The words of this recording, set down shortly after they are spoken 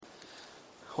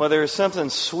Well, there's something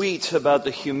sweet about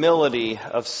the humility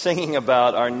of singing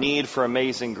about our need for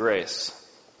amazing grace.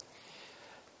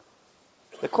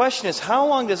 The question is, how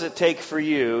long does it take for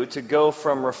you to go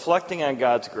from reflecting on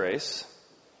God's grace,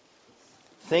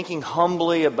 thinking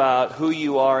humbly about who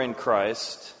you are in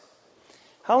Christ,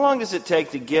 how long does it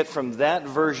take to get from that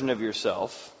version of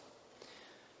yourself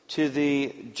to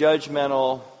the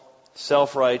judgmental,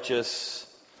 self-righteous,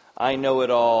 I know it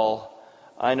all,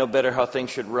 I know better how things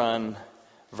should run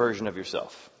version of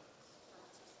yourself?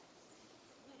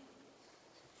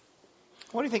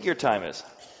 What do you think your time is?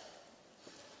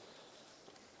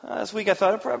 This week I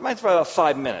thought it might be about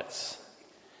 5 minutes.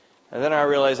 And then I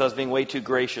realized I was being way too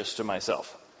gracious to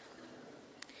myself.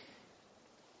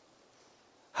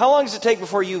 How long does it take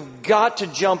before you've got to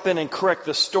jump in and correct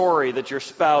the story that your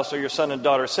spouse or your son and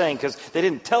daughter are saying because they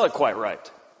didn't tell it quite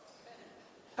right?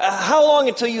 How long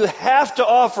until you have to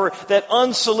offer that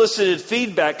unsolicited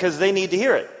feedback because they need to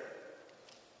hear it?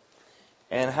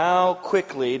 And how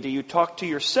quickly do you talk to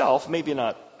yourself, maybe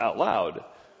not out loud,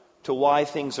 to why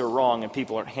things are wrong and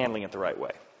people aren't handling it the right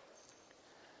way?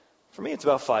 For me, it's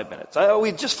about 5 minutes.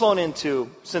 We'd just flown into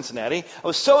Cincinnati. I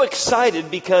was so excited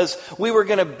because we were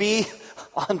going to be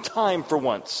on time for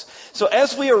once. So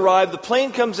as we arrived, the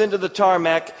plane comes into the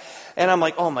tarmac, and I'm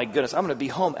like, oh my goodness, I'm going to be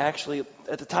home actually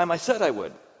at the time I said I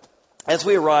would. As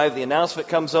we arrive, the announcement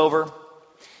comes over.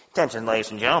 Attention, ladies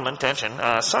and gentlemen, attention.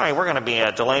 Sorry, we're going to be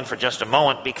delayed for just a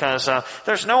moment because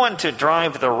there's no one to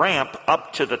drive the ramp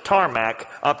up to the tarmac,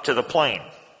 up to the plane.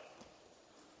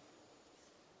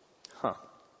 Huh.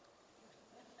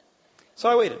 So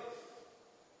I waited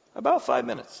about 5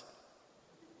 minutes.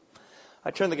 I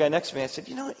turned to the guy next to me and I said,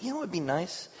 you know what would be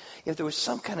nice? If there was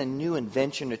some kind of new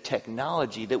invention or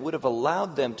technology that would have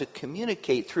allowed them to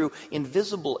communicate through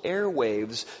invisible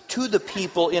airwaves to the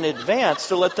people in advance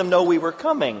to let them know we were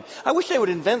coming. I wish they would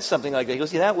invent something like that. He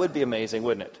goes, yeah, that would be amazing,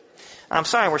 wouldn't it? I'm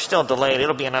sorry, we're still delayed.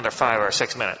 It'll be another 5 or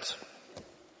 6 minutes.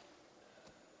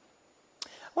 I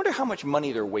wonder how much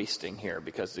money they're wasting here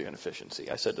because of the inefficiency.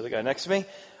 I said to the guy next to me,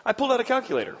 I pulled out a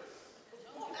calculator.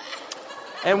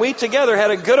 And we together had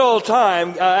a good old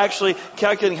time actually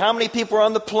calculating how many people were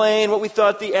on the plane, what we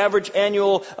thought the average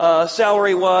annual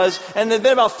salary was. And there'd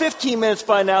been about 15 minutes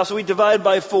by now, so we divided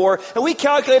by 4. And we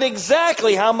calculated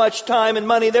exactly how much time and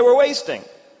money they were wasting.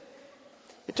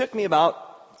 It took me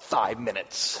about 5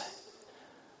 minutes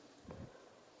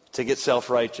to get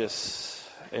self-righteous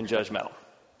and judgmental.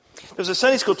 There was a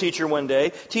Sunday school teacher one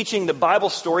day teaching the Bible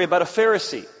story about a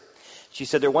Pharisee. She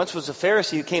said there once was a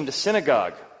Pharisee who came to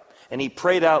synagogue. And he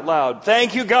prayed out loud,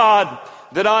 thank you, God,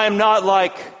 that I am not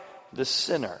like the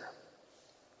sinner.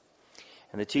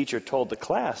 And the teacher told the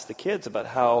class, the kids, about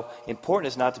how important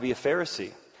it is not to be a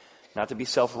Pharisee, not to be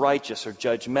self-righteous or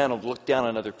judgmental, to look down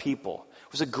on other people.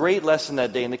 It was a great lesson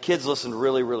that day, and the kids listened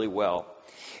really, really well.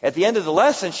 At the end of the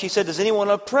lesson, she said, does anyone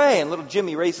want to pray? And little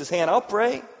Jimmy raised his hand, I'll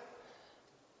pray.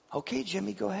 Okay,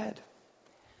 Jimmy, go ahead.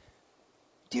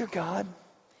 Dear God,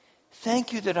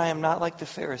 thank you that I am not like the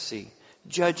Pharisee,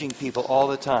 judging people all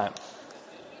the time.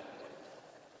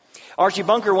 Archie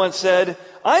Bunker once said,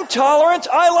 I'm tolerant.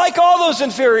 I like all those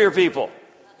inferior people.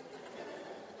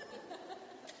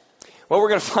 What we're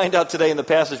going to find out today in the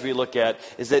passage we look at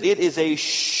is that it is a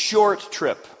short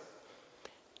trip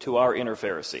to our inner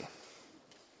Pharisee.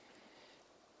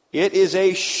 It is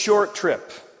a short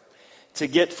trip to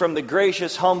get from the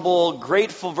gracious, humble,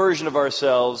 grateful version of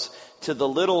ourselves to the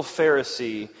little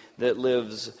Pharisee that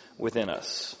lives within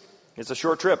us. It's a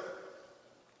short trip.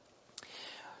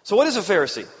 So what is a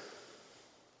Pharisee?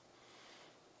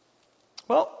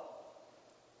 Well,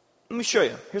 let me show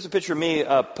you. Here's a picture of me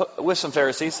with some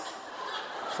Pharisees.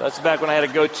 So that's back when I had a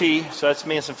goatee. So that's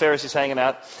me and some Pharisees hanging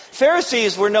out.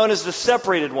 Pharisees were known as the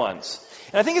separated ones.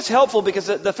 And I think it's helpful because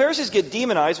the Pharisees get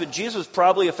demonized, but Jesus was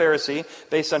probably a Pharisee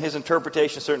based on his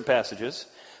interpretation of certain passages.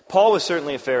 Paul was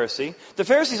certainly a Pharisee. The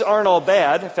Pharisees aren't all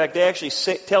bad. In fact, they actually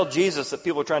tell Jesus that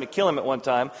people were trying to kill him at one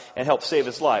time and help save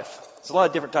his life. There's a lot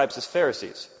of different types of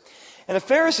Pharisees. And the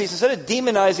Pharisees, instead of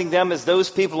demonizing them as those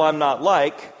people I'm not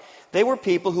like, they were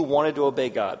people who wanted to obey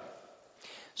God.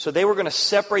 So they were going to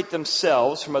separate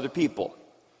themselves from other people.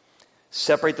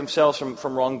 Separate themselves from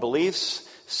wrong beliefs.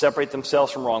 Separate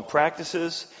themselves from wrong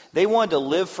practices. They wanted to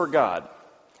live for God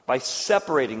by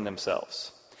separating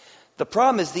themselves. The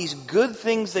problem is these good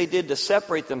things they did to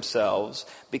separate themselves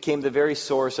became the very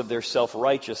source of their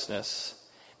self-righteousness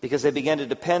because they began to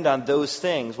depend on those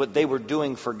things, what they were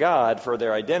doing for God, for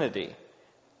their identity.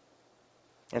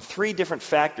 And 3 different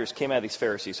factors came out of these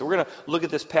Pharisees. So we're going to look at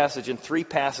this passage in 3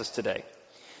 passes today.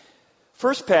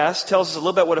 First pass tells us a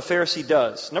little bit what a Pharisee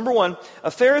does. Number 1, a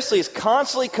Pharisee is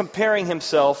constantly comparing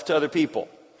himself to other people.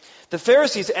 The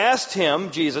Pharisees asked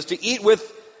him, Jesus, to eat with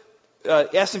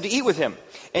him.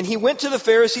 And he went to the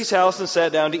Pharisee's house and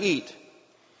sat down to eat.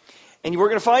 And we're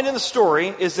going to find in the story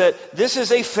is that this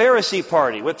is a Pharisee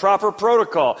party with proper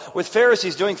protocol, with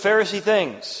Pharisees doing Pharisee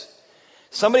things.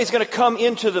 Somebody's going to come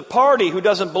into the party who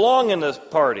doesn't belong in the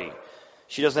party.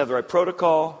 She doesn't have the right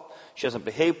protocol. She doesn't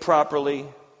behave properly.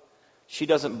 She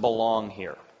doesn't belong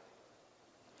here.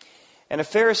 And a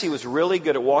Pharisee was really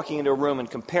good at walking into a room and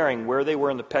comparing where they were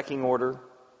in the pecking order,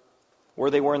 where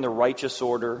they were in the righteous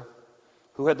order,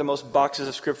 who had the most boxes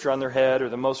of scripture on their head or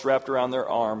the most wrapped around their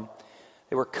arm.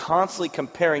 They were constantly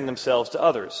comparing themselves to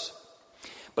others.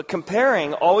 But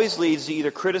comparing always leads to either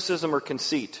criticism or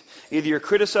conceit. Either you're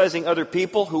criticizing other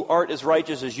people who aren't as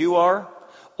righteous as you are,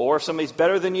 or if somebody's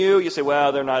better than you, you say,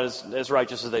 well, they're not as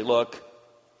righteous as they look.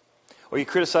 Or you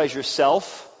criticize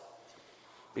yourself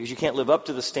because you can't live up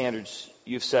to the standards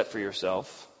you've set for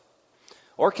yourself.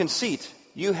 Or conceit.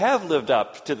 You have lived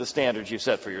up to the standards you've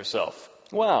set for yourself.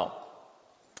 Wow.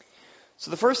 So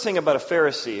the first thing about a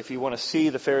Pharisee, if you want to see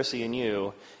the Pharisee in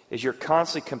you, is you're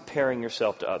constantly comparing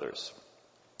yourself to others.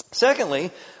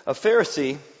 Secondly, a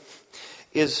Pharisee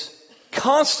is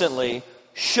constantly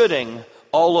shoulding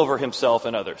all over himself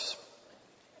and others.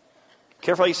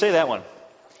 Careful how you say that one.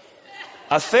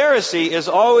 A Pharisee is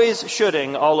always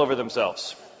shoulding all over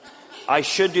themselves. I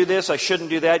should do this, I shouldn't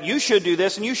do that, you should do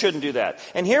this, and you shouldn't do that.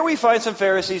 And here we find some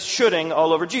Pharisees shoulding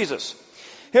all over Jesus.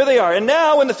 Here they are. And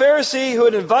now when the Pharisee who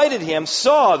had invited him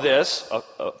saw this,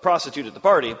 a prostitute at the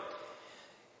party,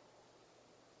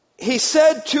 he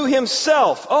said to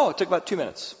himself, it took about 2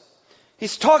 minutes.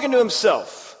 He's talking to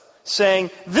himself,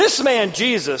 saying, this man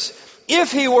Jesus,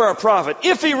 if he were a prophet,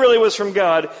 if he really was from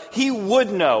God, he would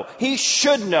know. He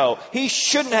should know. He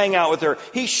shouldn't hang out with her.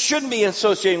 He shouldn't be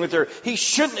associating with her. He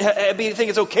shouldn't think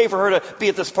it's okay for her to be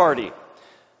at this party.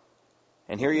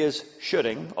 And here he is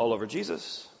shoulding all over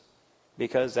Jesus.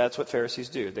 Because that's what Pharisees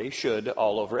do. They should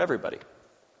all over everybody.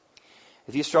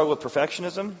 If you struggle with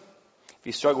perfectionism, if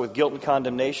you struggle with guilt and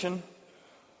condemnation,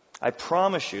 I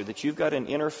promise you that you've got an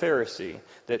inner Pharisee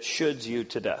that shoulds you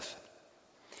to death.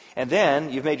 And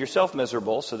then you've made yourself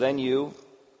miserable, so then you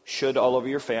should all over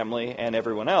your family and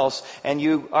everyone else, and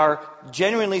you are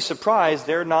genuinely surprised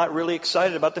they're not really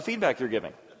excited about the feedback you're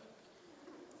giving.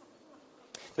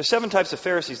 There's 7 types of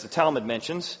Pharisees the Talmud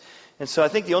mentions. And so I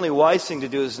think the only wise thing to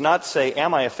do is not say,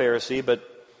 am I a Pharisee, but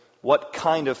what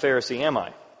kind of Pharisee am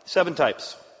I? 7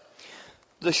 types.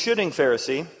 The shoulding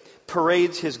Pharisee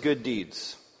parades his good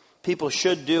deeds. People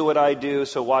should do what I do,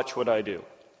 so watch what I do.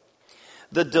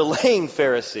 The delaying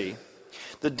Pharisee.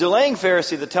 The delaying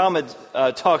Pharisee the Talmud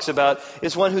talks about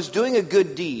is one who's doing a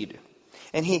good deed.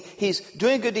 And he's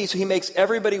doing a good deed, so he makes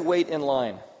everybody wait in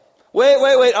line.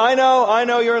 Wait, I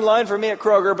know you're in line for me at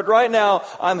Kroger, but right now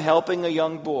I'm helping a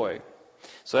young boy.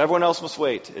 So everyone else must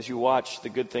wait as you watch the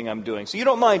good thing I'm doing. So you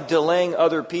don't mind delaying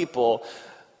other people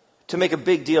to make a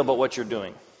big deal about what you're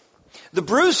doing. The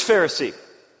bruised Pharisee.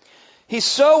 He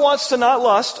so wants to not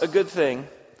lust, a good thing,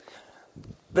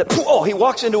 that he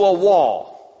walks into a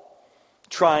wall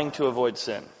trying to avoid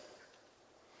sin.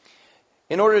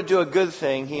 In order to do a good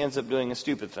thing, he ends up doing a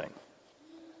stupid thing.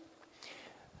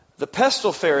 The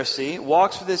pestle Pharisee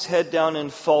walks with his head down in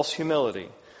false humility.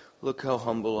 Look how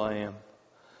humble I am.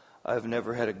 I've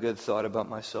never had a good thought about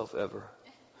myself ever.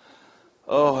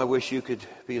 Oh, I wish you could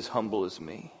be as humble as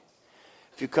me.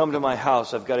 If you come to my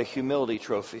house, I've got a humility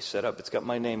trophy set up. It's got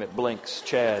my name. It blinks.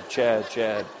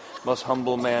 Chad. Most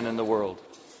humble man in the world.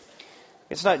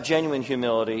 It's not genuine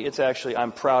humility. It's actually,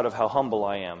 I'm proud of how humble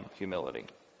I am, humility.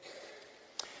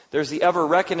 There's the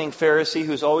ever-reckoning Pharisee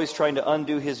who's always trying to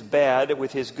undo his bad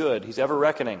with his good. He's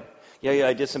ever-reckoning. Yeah,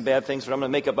 I did some bad things, but I'm going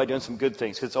to make up by doing some good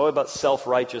things. Because it's all about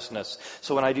self-righteousness.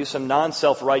 So when I do some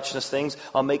non-self-righteousness things,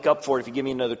 I'll make up for it if you give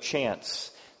me another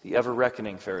chance. The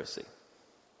ever-reckoning Pharisee.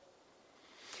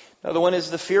 Another one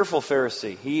is the fearful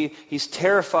Pharisee. He's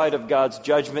terrified of God's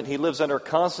judgment. He lives under a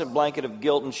constant blanket of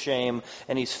guilt and shame,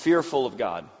 and he's fearful of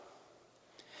God.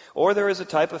 Or there is a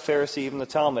type of Pharisee, even the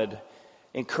Talmud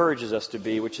encourages us to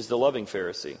be, which is the loving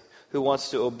Pharisee, who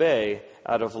wants to obey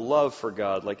out of love for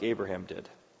God like Abraham did.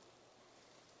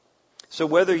 So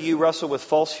whether you wrestle with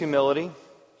false humility,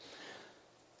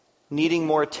 needing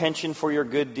more attention for your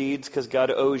good deeds because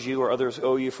God owes you or others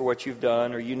owe you for what you've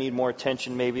done, or you need more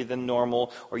attention maybe than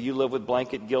normal, or you live with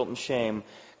blanket guilt and shame,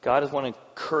 God is wanting to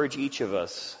encourage each of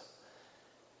us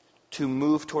to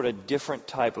move toward a different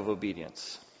type of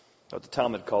obedience, what the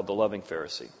Talmud called the loving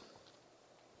Pharisee.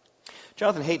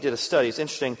 Jonathan Haidt did a study. It's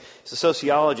interesting. He's a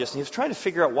sociologist, and he was trying to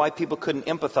figure out why people couldn't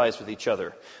empathize with each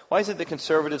other. Why is it that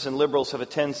conservatives and liberals have a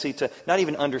tendency to not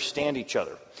even understand each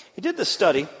other? He did this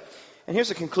study, And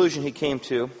here's a conclusion he came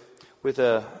to with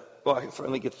let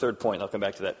me get the third point. I'll come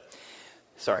back to that.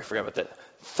 Sorry, I forgot about that.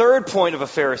 Third point of a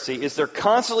Pharisee is they're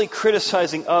constantly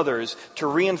criticizing others to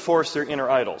reinforce their inner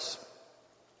idols.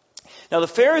 Now the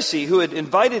Pharisee who had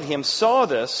invited him saw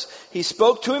this. He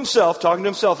spoke to himself, talking to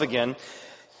himself again.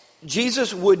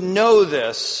 Jesus would know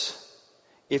this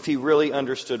if he really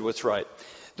understood what's right.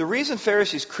 The reason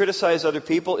Pharisees criticize other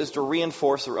people is to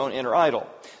reinforce their own inner idol.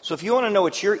 So if you want to know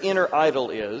what your inner idol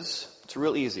is, it's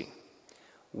real easy.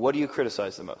 What do you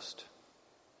criticize the most?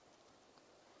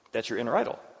 That's your inner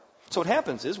idol. So what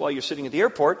happens is, while you're sitting at the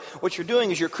airport, what you're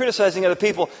doing is you're criticizing other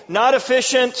people. Not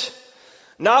efficient,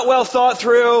 not well thought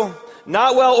through,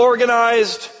 not well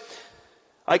organized.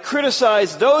 I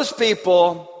criticize those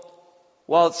people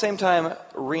while at the same time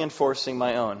reinforcing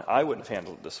my own. I wouldn't have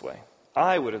handled it this way.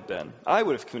 I would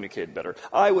have communicated better.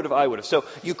 I would have. So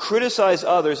you criticize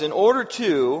others in order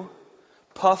to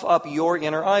puff up your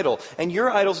inner idol. And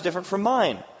your idol's different from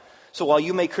mine. So while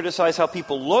you may criticize how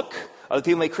people look, other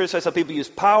people may criticize how people use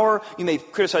power, you may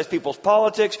criticize people's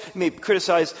politics, you may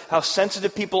criticize how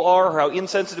sensitive people are or how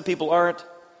insensitive people aren't.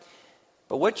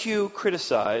 But what you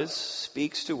criticize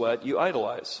speaks to what you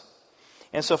idolize.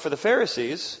 And so for the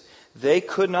Pharisees, they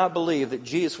could not believe that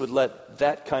Jesus would let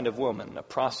that kind of woman, a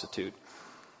prostitute,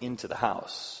 into the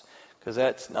house. Because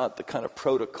that's not the kind of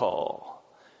protocol.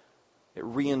 It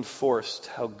reinforced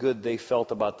how good they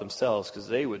felt about themselves, because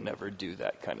they would never do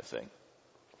that kind of thing.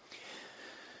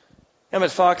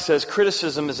 Emmett Fox says,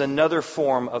 criticism is another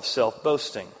form of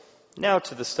self-boasting. Now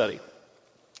to the study.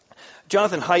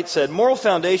 Jonathan Haidt said, moral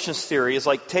foundations theory is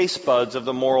like taste buds of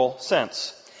the moral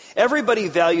sense. Everybody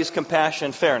values compassion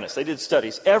and fairness. They did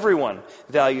studies. Everyone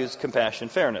values compassion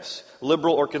and fairness.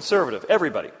 Liberal or conservative.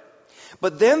 Everybody.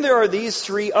 But then there are these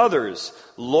three others.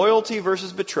 Loyalty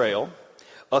versus betrayal.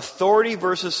 Authority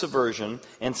versus subversion,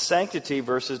 and sanctity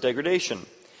versus degradation.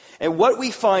 And what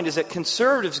we find is that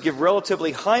conservatives give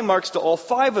relatively high marks to all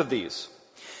five of these.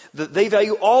 They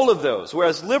value all of those,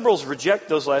 whereas liberals reject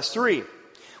those last three.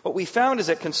 What we found is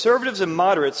that conservatives and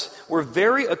moderates were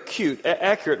very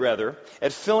accurate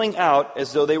at filling out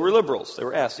as though they were liberals. They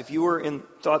were asked, if you were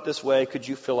thought this way, could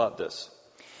you fill out this?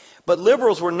 But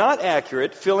liberals were not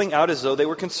accurate, filling out as though they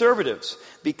were conservatives,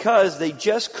 because they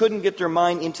just couldn't get their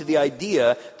mind into the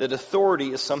idea that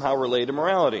authority is somehow related to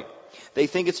morality. They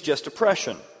think it's just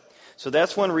oppression. So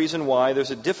that's one reason why there's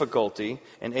a difficulty,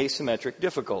 an asymmetric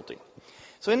difficulty.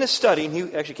 So in this study, and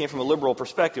he actually came from a liberal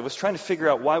perspective, was trying to figure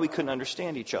out why we couldn't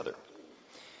understand each other.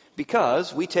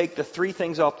 Because we take the three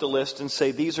things off the list and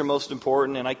say these are most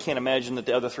important, and I can't imagine that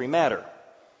the other three matter.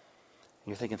 And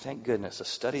you're thinking, thank goodness, a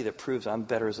study that proves I'm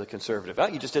better as a conservative. Oh,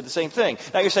 you just did the same thing.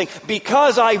 Now you're saying,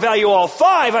 because I value all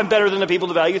five, I'm better than the people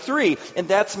that value three. And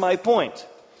that's my point.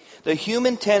 The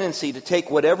human tendency to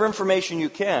take whatever information you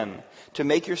can to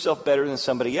make yourself better than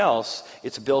somebody else,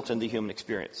 it's built into the human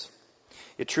experience.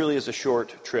 It truly is a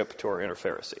short trip to our inner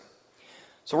Pharisee.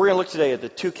 So we're going to look today at the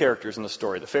two characters in the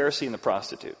story, the Pharisee and the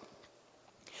prostitute.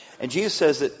 And Jesus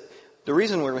says that the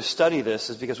reason we're going to study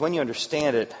this is because when you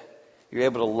understand it, you're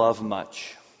able to love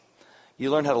much.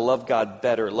 You learn how to love God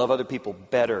better, love other people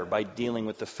better by dealing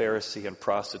with the Pharisee and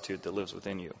prostitute that lives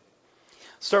within you.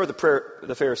 Let's start with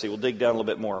the Pharisee. We'll dig down a little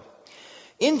bit more.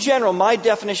 In general, my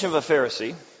definition of a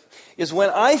Pharisee is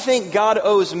when I think God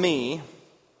owes me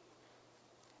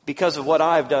because of what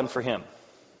I've done for him.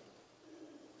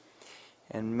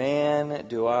 And man,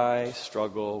 do I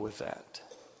struggle with that.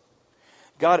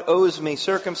 God owes me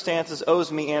circumstances,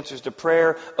 owes me answers to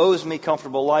prayer, owes me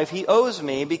comfortable life. He owes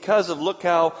me because of look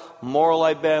how moral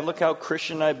I've been, look how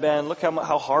Christian I've been, look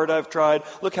how hard I've tried,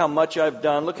 look how much I've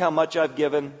done, look how much I've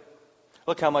given,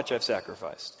 look how much I've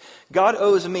sacrificed. God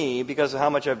owes me because of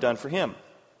how much I've done for him.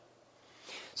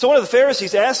 So one of the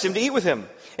Pharisees asked him to eat with him,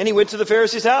 and he went to the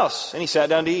Pharisee's house, and he sat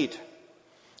down to eat.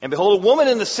 And behold, a woman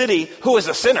in the city who was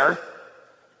a sinner,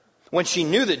 when she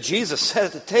knew that Jesus sat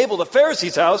at the table at the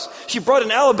Pharisee's house, she brought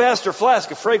an alabaster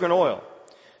flask of fragrant oil.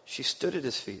 She stood at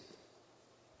his feet,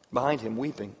 behind him,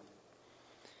 weeping.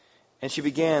 And she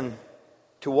began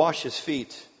to wash his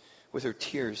feet with her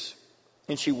tears.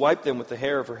 And she wiped them with the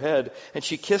hair of her head. And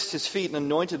she kissed his feet and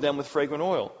anointed them with fragrant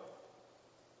oil.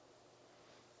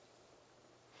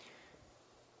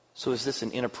 So is this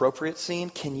an inappropriate scene?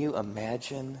 Can you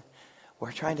imagine?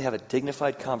 We're trying to have a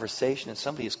dignified conversation and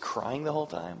somebody is crying the whole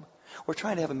time. We're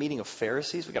trying to have a meeting of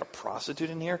Pharisees. We've got a prostitute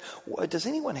in here. Does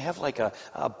anyone have like a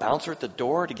bouncer at the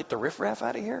door to get the riffraff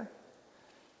out of here?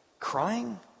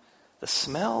 Crying? The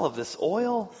smell of this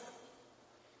oil?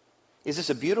 Is this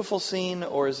a beautiful scene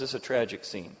or is this a tragic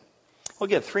scene? Well,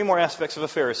 again, three more aspects of a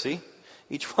Pharisee.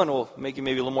 Each one will make you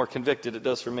maybe a little more convicted. It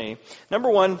does for me. Number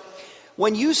one,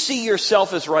 when you see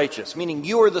yourself as righteous, meaning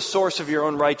you are the source of your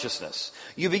own righteousness,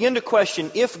 you begin to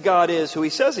question if God is who he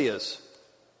says he is.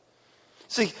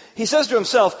 See, he says to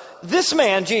himself, this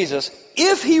man, Jesus,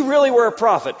 if he really were a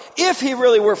prophet, if he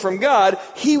really were from God,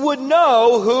 he would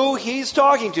know who he's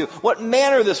talking to, what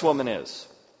manner this woman is.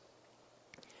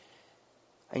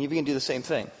 And you begin to do the same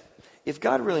thing. If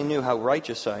God really knew how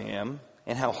righteous I am,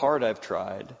 and how hard I've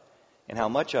tried, and how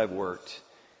much I've worked,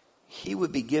 he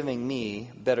would be giving me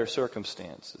better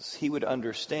circumstances. He would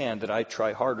understand that I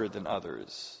try harder than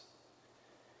others.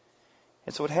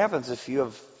 And so what happens if you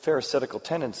have pharisaical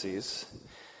tendencies,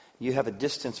 you have a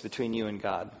distance between you and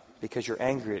God because you're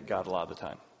angry at God a lot of the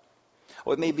time.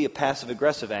 Or it may be a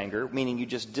passive-aggressive anger, meaning you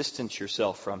just distance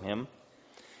yourself from him.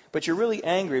 But you're really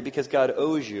angry because God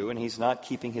owes you and he's not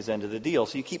keeping his end of the deal.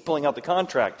 So you keep pulling out the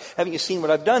contract. Haven't you seen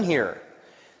what I've done here?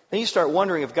 Then you start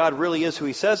wondering if God really is who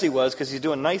he says he was because he's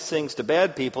doing nice things to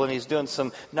bad people and he's doing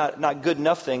some not good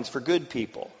enough things for good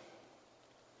people.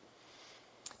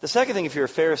 The second thing, if you're a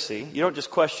Pharisee, you don't just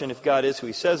question if God is who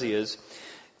he says he is.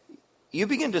 You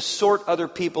begin to sort other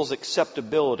people's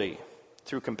acceptability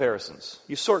through comparisons.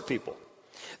 You sort people.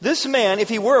 This man, if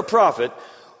he were a prophet,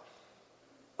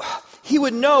 he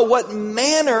would know what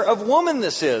manner of woman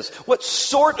this is, what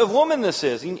sort of woman this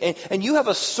is. And you have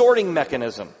a sorting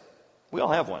mechanism. We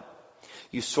all have one.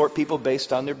 You sort people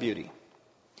based on their beauty.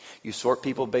 You sort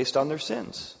people based on their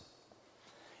sins.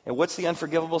 And what's the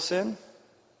unforgivable sin?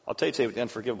 I'll tell you today what the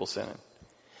unforgivable sin is.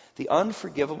 The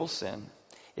unforgivable sin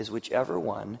is whichever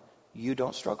one you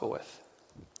don't struggle with.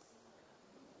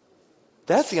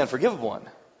 That's the unforgivable one.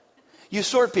 You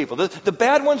sort people. The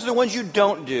bad ones are the ones you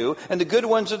don't do, and the good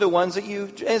ones are the ones that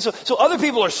you... And so other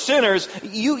people are sinners.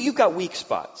 You've got weak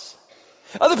spots.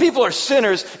 Other people are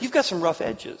sinners. You've got some rough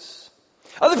edges.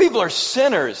 Other people are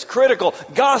sinners, critical,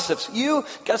 gossips. You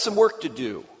got some work to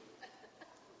do.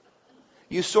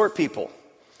 You sort people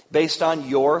based on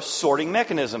your sorting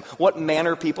mechanism, what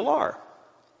manner people are.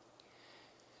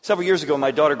 Several years ago,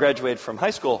 my daughter graduated from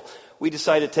high school. We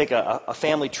decided to take a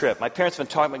family trip. My parents have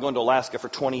been talking about going to Alaska for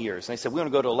 20 years. And they said, we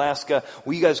want to go to Alaska.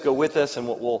 Will you guys go with us? And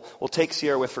we'll take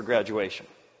Sierra with for graduation.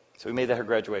 So we made that her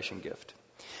graduation gift.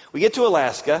 We get to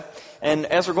Alaska, and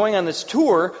as we're going on this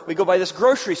tour, we go by this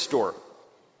grocery store.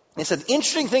 They said, the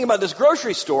interesting thing about this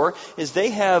grocery store is they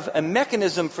have a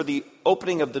mechanism for the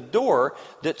opening of the door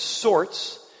that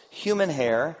sorts human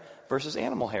hair versus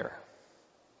animal hair.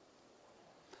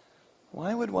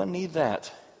 Why would one need that?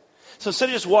 So instead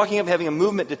of just walking up and having a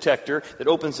movement detector that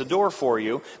opens the door for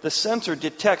you, the sensor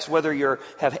detects whether you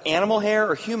have animal hair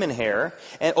or human hair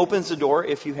and opens the door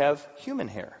if you have human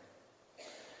hair.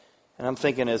 And I'm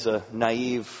thinking as a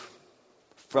naive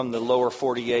from the lower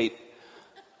 48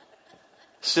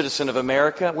 citizen of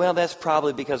America, well, that's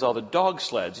probably because all the dog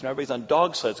sleds, everybody's on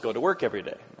dog sleds, go to work every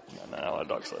day. No, not a lot of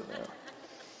dog sleds. No.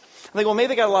 I think, well, maybe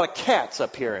they got a lot of cats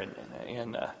up here.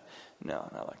 No,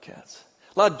 not a lot of cats.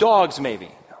 A lot of dogs, maybe.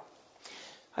 No.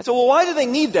 I said, well, why do they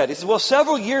need that? He said, well,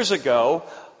 several years ago,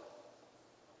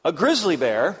 a grizzly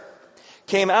bear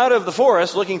came out of the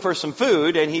forest looking for some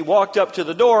food, and he walked up to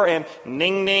the door, and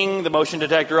ding, ding, the motion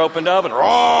detector opened up, and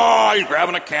he's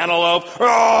grabbing a cantaloupe,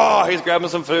 he's grabbing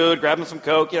some food, grabbing some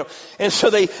Coke, And so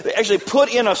they actually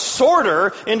put in a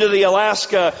sorter into the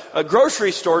Alaska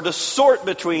grocery store to sort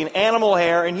between animal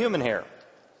hair and human hair.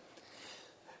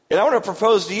 And I want to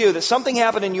propose to you that something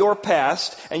happened in your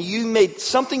past, and you made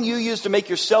something you used to make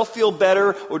yourself feel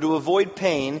better or to avoid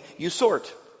pain, you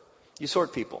sort. You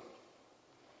sort people.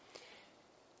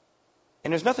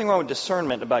 And there's nothing wrong with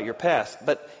discernment about your past,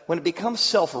 but when it becomes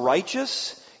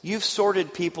self-righteous, you've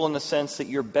sorted people in the sense that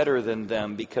you're better than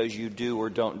them because you do or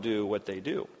don't do what they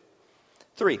do.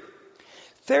 3,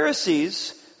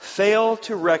 Pharisees fail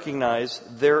to recognize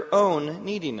their own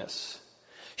neediness.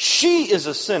 She is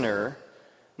a sinner,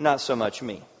 not so much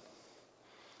me.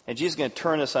 And Jesus is going to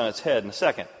turn this on its head in a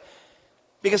second.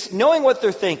 Because knowing what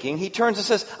they're thinking, he turns and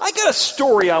says, I got a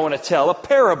story I want to tell, a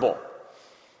parable.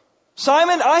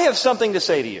 Simon, I have something to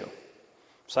say to you.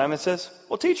 Simon says,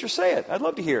 well, teacher, say it. I'd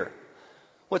love to hear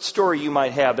what story you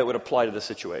might have that would apply to the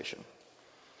situation.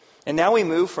 And now we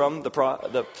move from the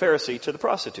Pharisee to the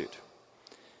prostitute.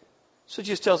 So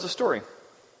Jesus tells the story.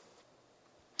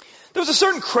 There was a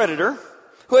certain creditor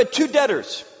who had 2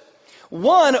 debtors.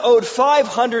 One owed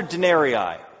 500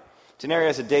 denarii. Denarii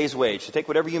is a day's wage. So take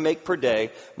whatever you make per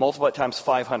day, multiply it times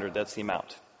 500. That's the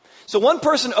amount. So one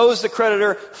person owes the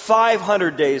creditor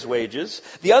 500 days' wages.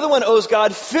 The other one owes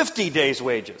God 50 days'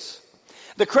 wages.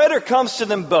 The creditor comes to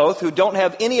them both, who don't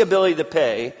have any ability to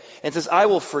pay, and says, I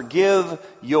will forgive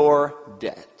your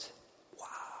debt. Wow.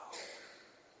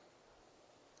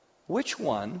 Which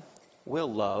one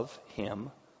will love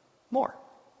him more.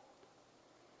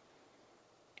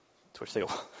 To which they go,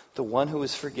 the one who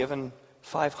was forgiven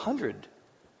 500.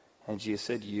 And Jesus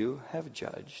said, you have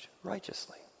judged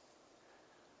righteously.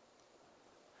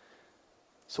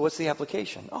 So what's the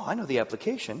application? Oh, I know the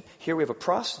application. Here we have a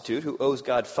prostitute who owes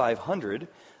God 500,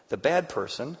 the bad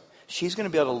person. She's going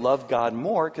to be able to love God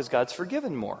more because God's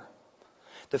forgiven more.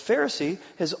 The Pharisee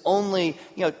has only,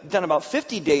 done about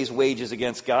 50 days' wages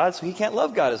against God, so he can't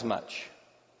love God as much.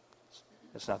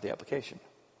 That's not the application.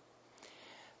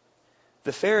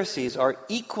 The Pharisees are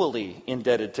equally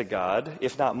indebted to God,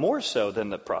 if not more so than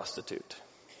the prostitute.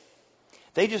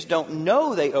 They just don't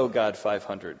know they owe God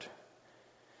 500.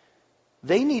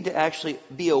 They need to actually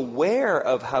be aware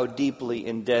of how deeply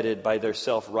indebted by their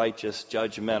self-righteous,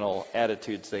 judgmental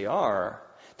attitudes they are.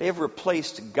 They have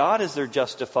replaced God as their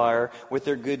justifier with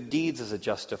their good deeds as a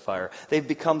justifier. They've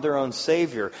become their own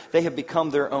savior. They have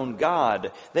become their own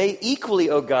God. They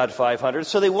equally owe God 500,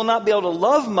 so they will not be able to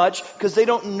love much because they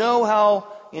don't know how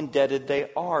indebted they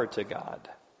are to God.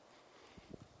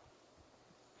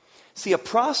 See, a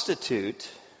prostitute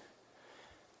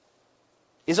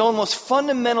is almost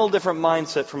fundamental different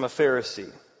mindset from a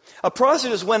Pharisee. A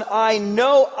prostitute is when I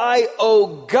know I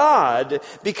owe God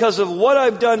because of what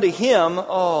I've done to him.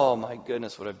 Oh my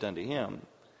goodness, what I've done to him.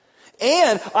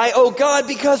 And I owe God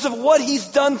because of what he's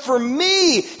done for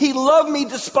me. He loved me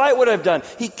despite what I've done.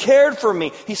 He cared for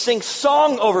me. He sings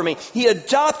song over me. He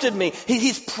adopted me.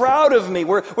 He's proud of me.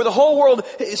 Where the whole world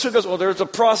sort of goes, well, there's a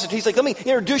prostitute. He's like, let me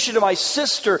introduce you to my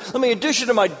sister. Let me introduce you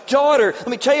to my daughter. Let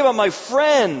me tell you about my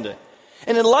friend.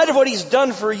 And in light of what he's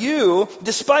done for you,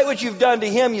 despite what you've done to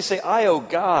him, you say, I owe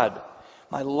God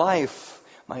my life,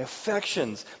 my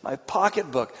affections, my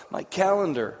pocketbook, my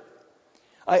calendar.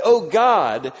 I owe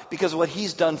God because of what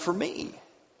he's done for me. And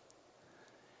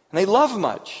they love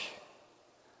much.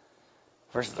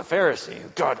 Versus the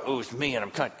Pharisee, God owes me and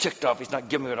I'm kind of ticked off. He's not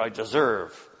giving me what I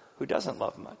deserve. Who doesn't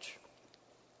love much?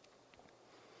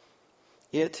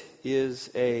 It is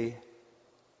a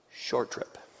short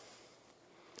trip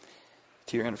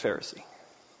to your inner Pharisee.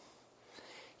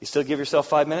 You still give yourself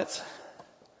 5 minutes?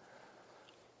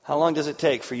 How long does it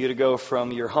take for you to go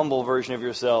from your humble version of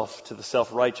yourself to the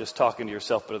self-righteous talking to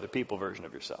yourself but other people version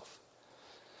of yourself?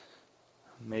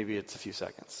 Maybe it's a few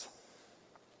seconds.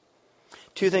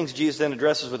 Two things Jesus then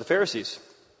addresses with the Pharisees.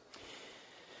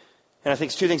 And I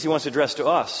think it's two things he wants to address to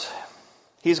us.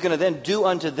 He's going to then do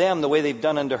unto them the way they've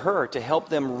done unto her to help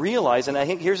them realize, and I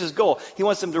think here's his goal. He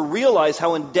wants them to realize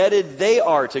how indebted they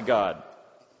are to God.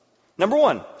 Number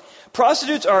one,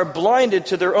 prostitutes are blinded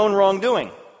to their own wrongdoing.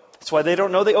 That's why they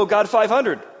don't know they owe God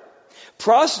 500.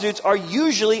 Prostitutes are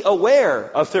usually aware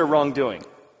of their wrongdoing.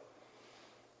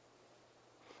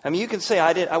 I mean, you can say,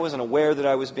 I wasn't aware that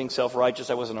I was being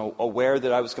self-righteous. I wasn't aware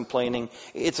that I was complaining.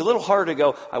 It's a little harder to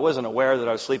go, I wasn't aware that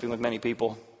I was sleeping with many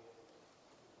people.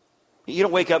 You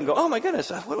don't wake up and go, oh my goodness,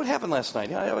 what happened last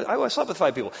night? I slept with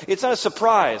 5 people. It's not a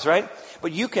surprise, right?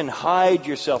 But you can hide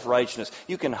your self-righteousness.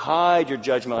 You can hide your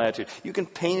judgmental attitude. You can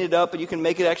paint it up and you can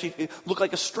make it actually look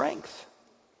like a strength.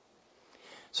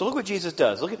 So look what Jesus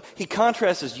does. He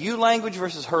contrasts his you language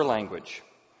versus her language.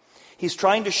 He's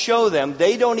trying to show them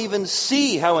they don't even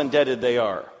see how indebted they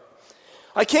are.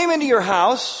 I came into your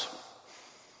house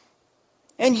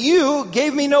and you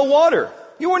gave me no water.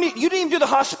 You didn't even do the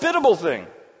hospitable thing.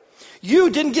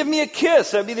 You didn't give me a kiss.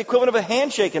 That would be the equivalent of a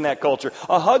handshake in that culture.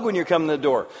 A hug when you're coming to the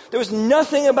door. There was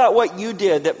nothing about what you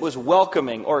did that was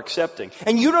welcoming or accepting.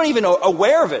 And you don't even know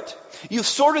aware of it. You've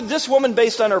sorted this woman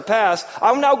based on her past.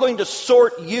 I'm now going to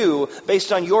sort you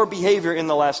based on your behavior in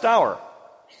the last hour.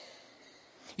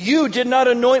 You did not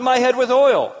anoint my head with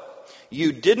oil.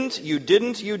 You didn't. You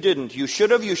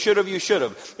should have.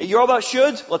 You're all about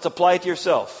shoulds? Let's apply it to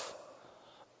yourself.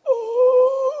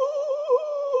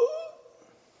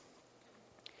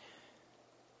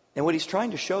 And what he's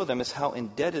trying to show them is how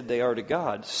indebted they are to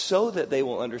God so that they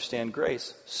will understand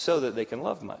grace, so that they can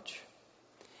love much.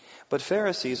 But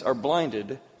Pharisees are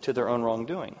blinded to their own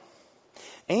wrongdoing.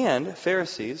 And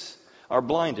Pharisees are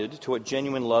blinded to what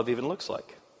genuine love even looks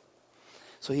like.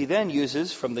 So he then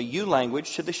uses from the you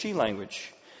language to the she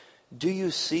language. Do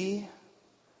you see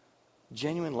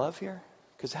genuine love here?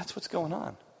 Because that's what's going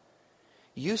on.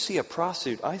 You see a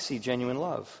prostitute, I see genuine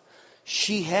love.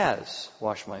 She has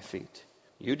washed my feet.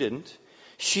 You didn't.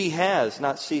 She has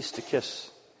not ceased to kiss,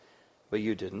 but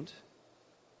you didn't.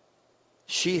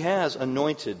 She has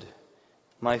anointed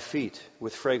my feet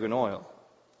with fragrant oil.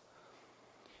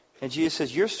 And Jesus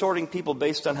says, you're sorting people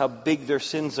based on how big their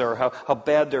sins are, how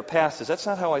bad their past is. That's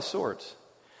not how I sort.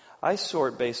 I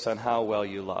sort based on how well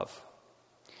you love.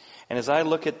 And as I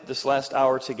look at this last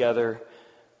hour together,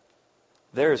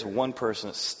 there is one person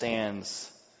that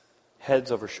stands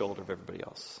heads over shoulder of everybody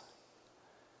else.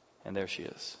 And there she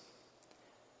is.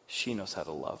 She knows how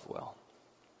to love well.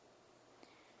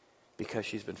 Because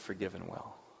she's been forgiven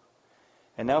well.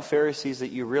 And now, Pharisees,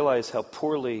 that you realize how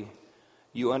poorly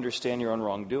you understand your own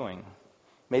wrongdoing,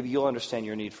 maybe you'll understand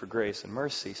your need for grace and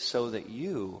mercy so that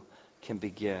you can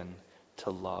begin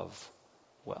to love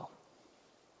well.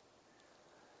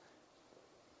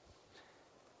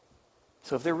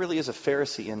 So if there really is a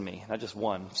Pharisee in me, not just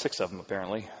one, 6 of them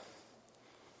apparently,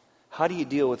 how do you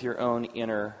deal with your own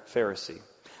inner Pharisee?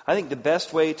 I think the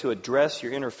best way to address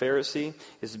your inner Pharisee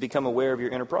is to become aware of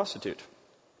your inner prostitute.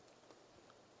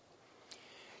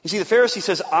 You see, the Pharisee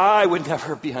says, I would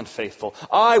never be unfaithful.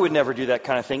 I would never do that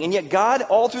kind of thing. And yet God,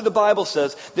 all through the Bible,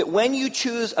 says that when you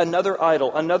choose another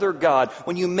idol, another God,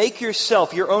 when you make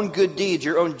yourself your own good deeds,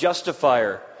 your own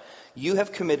justifier, you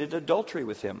have committed adultery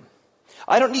with Him.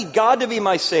 I don't need God to be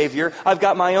my Savior. I've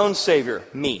got my own Savior,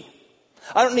 me.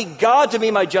 I don't need God to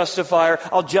be my justifier.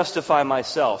 I'll justify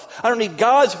myself. I don't need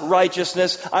God's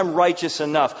righteousness. I'm righteous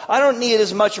enough. I don't need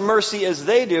as much mercy as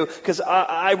they do because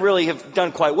I really have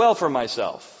done quite well for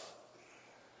myself.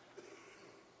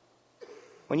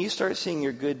 When you start seeing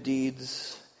your good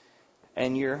deeds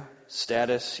and your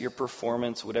status, your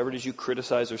performance, whatever it is you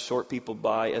criticize or sort people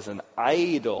by as an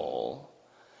idol,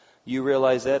 you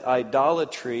realize that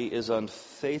idolatry is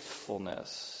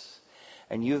unfaithfulness.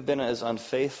 And you've been as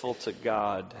unfaithful to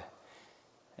God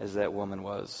as that woman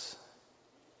was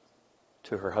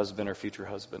to her husband or future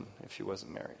husband if she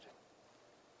wasn't married.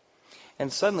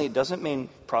 And suddenly it doesn't mean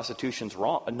prostitution's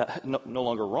wrong, no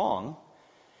longer wrong.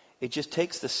 It just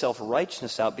takes the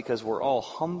self-righteousness out because we're all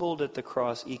humbled at the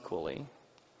cross equally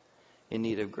in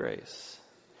need of grace.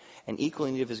 And equally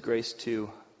in need of His grace to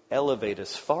elevate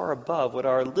us far above what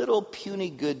our little puny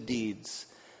good deeds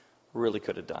really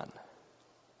could have done.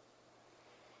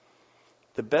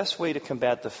 The best way to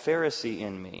combat the Pharisee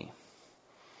in me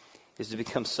is to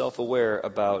become self-aware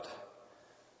about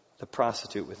the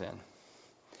prostitute within.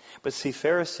 But see,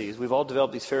 Pharisees, we've all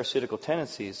developed these Pharisaical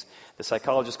tendencies the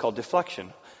psychologists call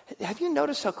deflection. Have you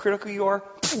noticed how critical you are?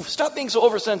 Stop being so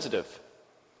oversensitive.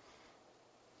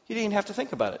 You didn't even have to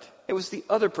think about it. It was the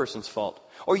other person's fault.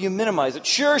 Or you minimize it.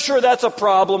 Sure, that's a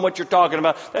problem, what you're talking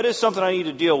about. That is something I need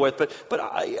to deal with, but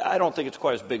I don't think it's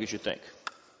quite as big as you think.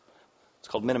 It's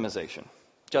called minimization,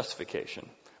 justification,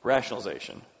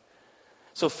 rationalization.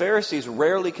 So Pharisees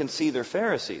rarely can see they're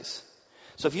Pharisees.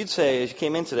 So if you'd say, as you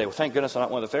came in today, well, thank goodness I'm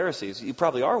not one of the Pharisees, you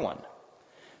probably are one.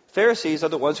 Pharisees are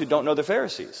the ones who don't know they're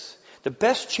Pharisees. The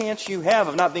best chance you have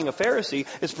of not being a Pharisee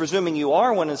is presuming you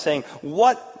are one and saying,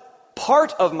 what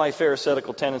part of my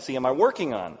Pharisaical tendency am I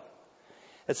working on?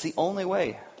 That's the only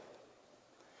way.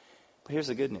 But here's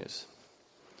the good news.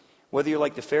 Whether you're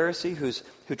like the Pharisee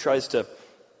who tries to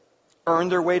earn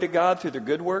their way to God through their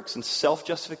good works and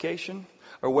self-justification,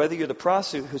 or whether you're the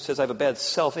prostitute who says, I have a bad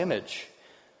self-image,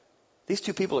 these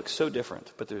two people look so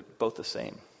different, but they're both the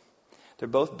same. They're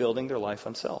both building their life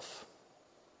on self.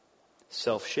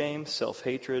 Self-shame,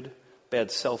 self-hatred,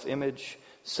 bad self-image,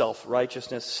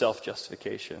 self-righteousness,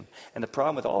 self-justification. And the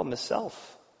problem with all of them is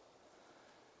self.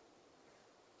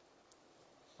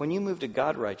 When you move to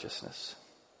God righteousness,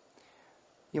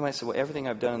 you might say, well, everything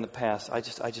I've done in the past, I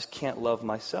just can't love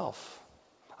myself.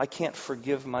 I can't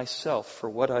forgive myself for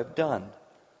what I've done.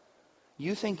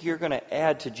 You think you're going to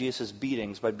add to Jesus'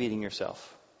 beatings by beating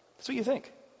yourself. That's what you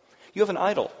think. You have an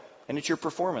idol, and it's your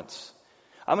performance.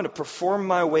 I'm going to perform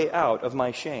my way out of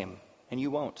my shame, and you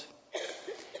won't.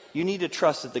 You need to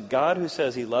trust that the God who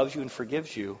says He loves you and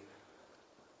forgives you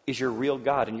is your real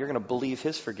God, and you're going to believe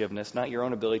His forgiveness, not your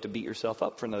own ability to beat yourself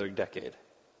up for another decade.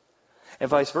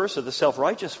 And vice versa, the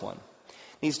self-righteous one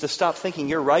needs to stop thinking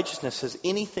your righteousness has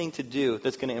anything to do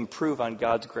that's going to improve on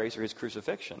God's grace or His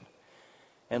crucifixion.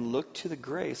 And look to the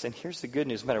grace. And here's the good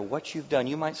news. No matter what you've done,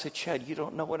 you might say, Chad, you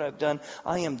don't know what I've done.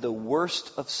 I am the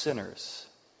worst of sinners.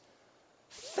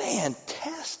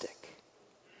 Fantastic.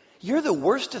 You're the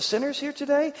worst of sinners here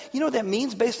today? You know what that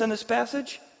means based on this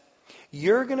passage?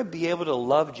 You're going to be able to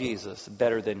love Jesus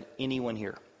better than anyone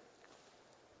here.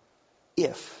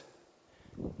 If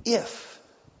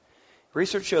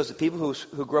research shows that people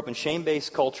who grew up in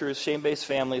shame-based cultures, shame-based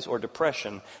families, or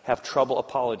depression have trouble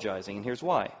apologizing. And here's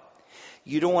why.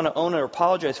 You don't want to own or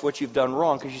apologize for what you've done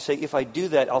wrong because you say, if I do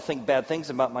that, I'll think bad things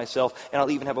about myself and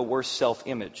I'll even have a worse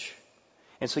self-image.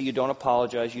 And so you don't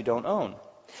apologize, you don't own.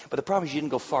 But the problem is you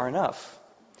didn't go far enough.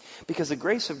 Because the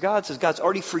grace of God says God's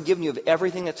already forgiven you of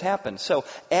everything that's happened. So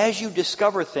as you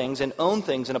discover things and own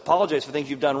things and apologize for things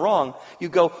you've done wrong, you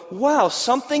go, wow,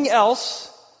 something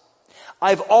else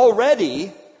I've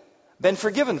already been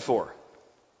forgiven for.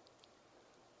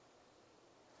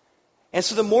 And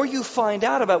so the more you find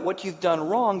out about what you've done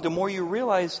wrong, the more you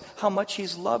realize how much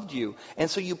He's loved you. And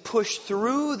so you push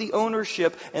through the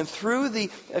ownership and through the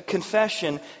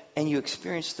confession, and you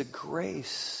experience the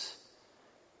grace.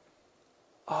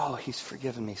 Oh, He's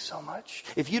forgiven me so much.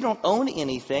 If you don't own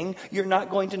anything, you're not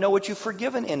going to know what you've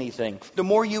forgiven anything. The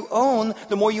more you own,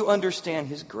 the more you understand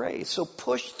His grace. So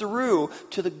push through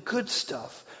to the good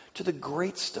stuff, to the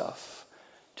great stuff,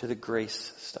 to the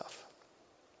grace stuff.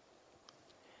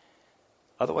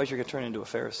 Otherwise, you're going to turn into a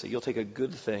Pharisee. You'll take a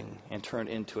good thing and turn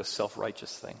it into a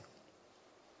self-righteous thing.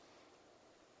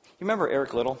 You remember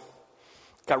Eric Liddell?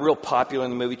 Got real popular in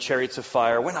the movie Chariots of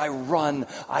Fire. When I run,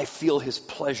 I feel His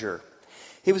pleasure.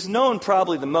 He was known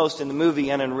probably the most in the movie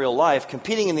and in real life,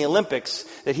 competing in the Olympics,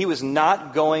 that he was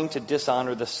not going to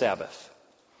dishonor the Sabbath.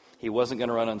 He wasn't going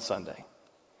to run on Sunday.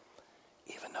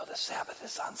 Even though the Sabbath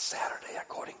is on Saturday,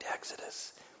 according to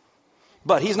Exodus.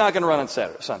 But he's not going to run on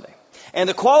Sunday. And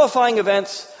the qualifying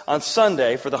events on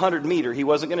Sunday for the 100-meter, he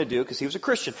wasn't going to do because he was a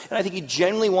Christian. And I think he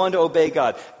genuinely wanted to obey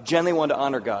God, genuinely wanted to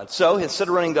honor God. So instead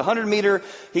of running the 100-meter,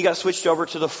 he got switched over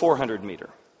to the 400-meter,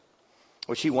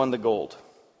 which he won the gold.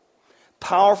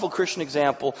 Powerful Christian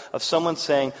example of someone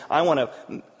saying, I want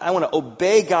to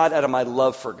obey God out of my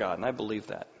love for God. And I believe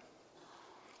that.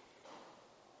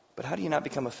 But how do you not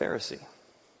become a Pharisee?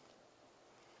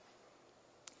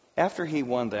 After he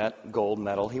won that gold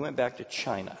medal, he went back to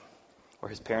China, where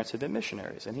his parents had been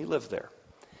missionaries, and he lived there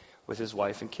with his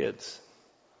wife and kids.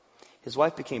 His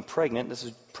wife became pregnant. This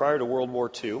is prior to World War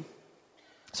II,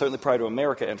 certainly prior to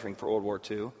America entering World War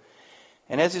II.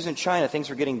 And as he was in China, things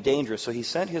were getting dangerous, so he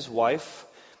sent his wife,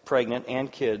 pregnant,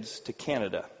 and kids to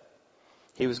Canada.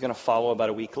 He was going to follow about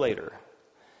a week later,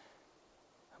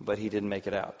 but he didn't make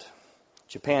it out.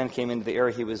 Japan came into the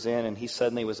area he was in, and he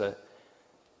suddenly was a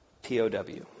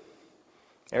POW.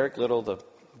 Eric Liddell, the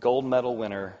gold medal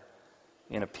winner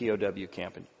in a POW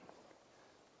camp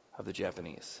of the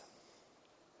Japanese.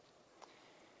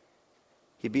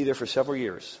 He'd be there for several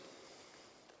years.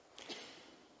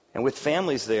 And with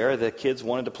families there, the kids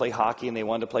wanted to play hockey and they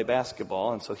wanted to play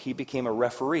basketball, and so he became a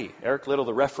referee. Eric Liddell,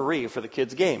 the referee for the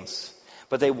kids' games.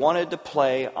 But they wanted to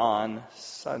play on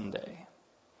Sunday.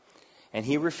 And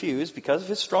he refused, because of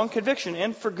his strong conviction,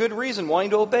 and for good reason, wanting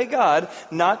to obey God,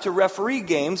 not to referee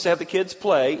games to have the kids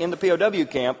play in the POW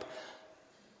camp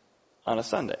on a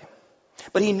Sunday.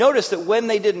 But he noticed that when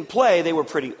they didn't play, they were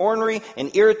pretty ornery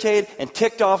and irritated and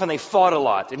ticked off, and they fought a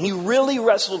lot. And he really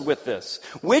wrestled with this.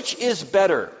 Which is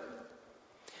better?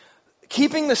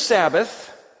 Keeping the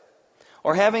Sabbath,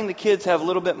 or having the kids have a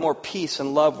little bit more peace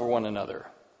and love for one another?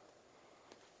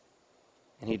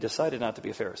 And he decided not to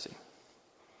be a Pharisee.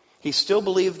 He still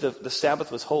believed the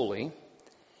Sabbath was holy,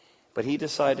 but he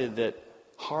decided that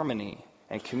harmony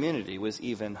and community was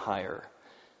even higher.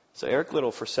 So Eric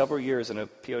Liddell, for several years in a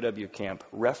POW camp,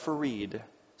 refereed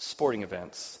sporting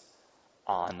events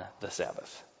on the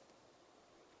Sabbath.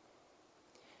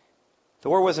 The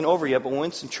war wasn't over yet, but when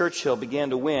Winston Churchill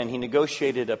began to win, he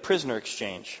negotiated a prisoner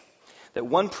exchange, that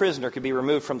one prisoner could be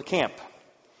removed from the camp.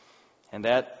 And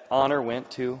that honor went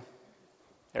to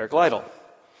Eric Liddell,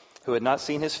 who had not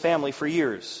seen his family for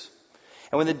years.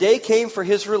 And when the day came for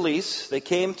his release, they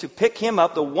came to pick him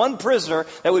up, the one prisoner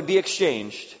that would be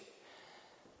exchanged.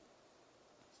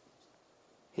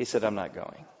 He said, I'm not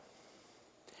going.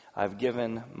 I've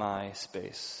given my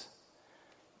space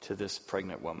to this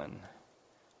pregnant woman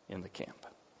in the camp.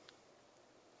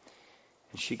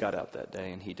 And she got out that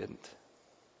day and he didn't.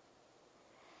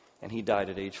 And he died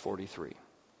at age 43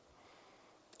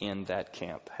 in that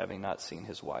camp, having not seen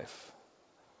his wife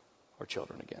or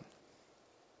children again.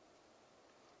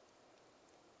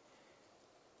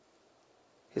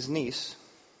 His niece,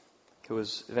 who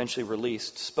was eventually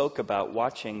released, spoke about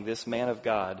watching this man of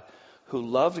God who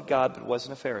loved God but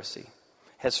wasn't a Pharisee,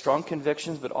 had strong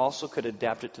convictions but also could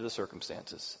adapt it to the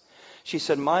circumstances. She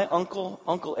said, my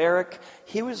Uncle Eric,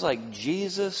 he was like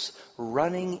Jesus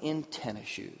running in tennis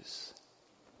shoes.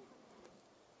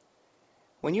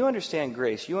 When you understand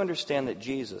grace, you understand that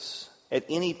Jesus at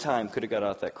any time could have got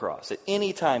off that cross. At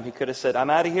any time he could have said,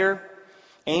 I'm out of here.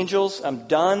 Angels, I'm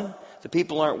done. The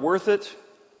people aren't worth it.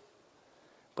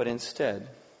 But instead,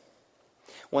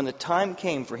 when the time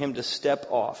came for him to step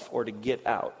off or to get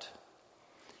out,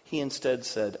 he instead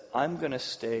said, I'm going to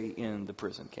stay in the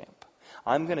prison camp.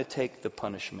 I'm going to take the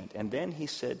punishment. And then he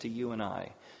said to you and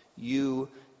I, you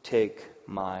take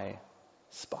my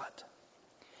spot.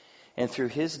 And through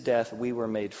his death, we were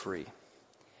made free.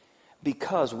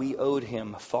 Because we owed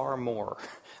him far more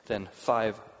than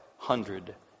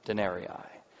 500 denarii.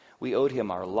 We owed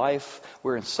him our life.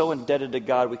 We're so indebted to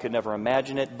God we could never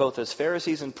imagine it. Both as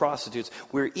Pharisees and prostitutes,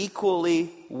 we're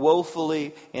equally,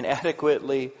 woefully,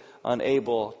 inadequately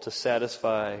unable to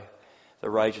satisfy the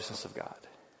righteousness of God.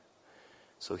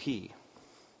 So he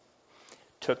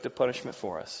took the punishment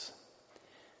for us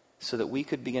so that we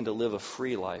could begin to live a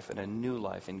free life and a new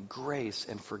life in grace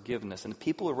and forgiveness. And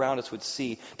people around us would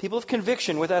see people of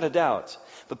conviction without a doubt,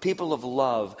 but people of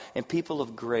love and people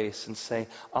of grace, and say,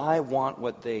 I want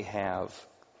what they have.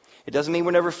 It doesn't mean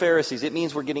we're never Pharisees. It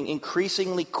means we're getting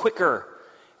increasingly quicker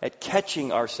at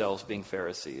catching ourselves being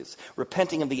Pharisees,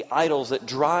 repenting of the idols that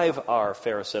drive our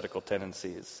pharisaical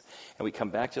tendencies. And we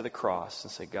come back to the cross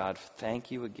and say, God,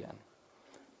 thank you again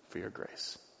for your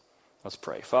grace. Let's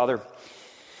pray. Father,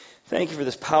 thank you for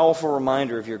this powerful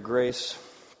reminder of your grace.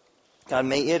 God,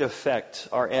 may it affect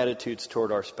our attitudes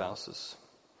toward our spouses.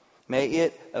 May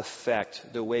it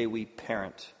affect the way we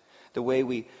parent, the way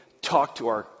we talk to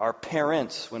our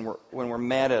parents when we're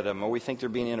mad at them or we think they're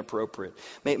being inappropriate.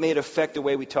 May it affect the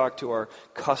way we talk to our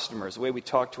customers, the way we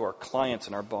talk to our clients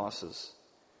and our bosses.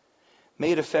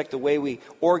 May it affect the way we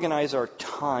organize our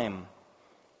time,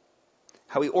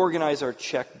 how we organize our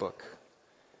checkbook.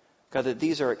 God, that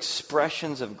these are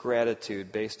expressions of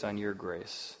gratitude based on your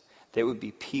grace. They would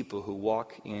be people who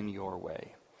walk in your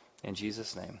way. In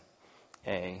Jesus' name,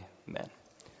 amen.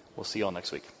 We'll see you all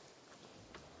next week.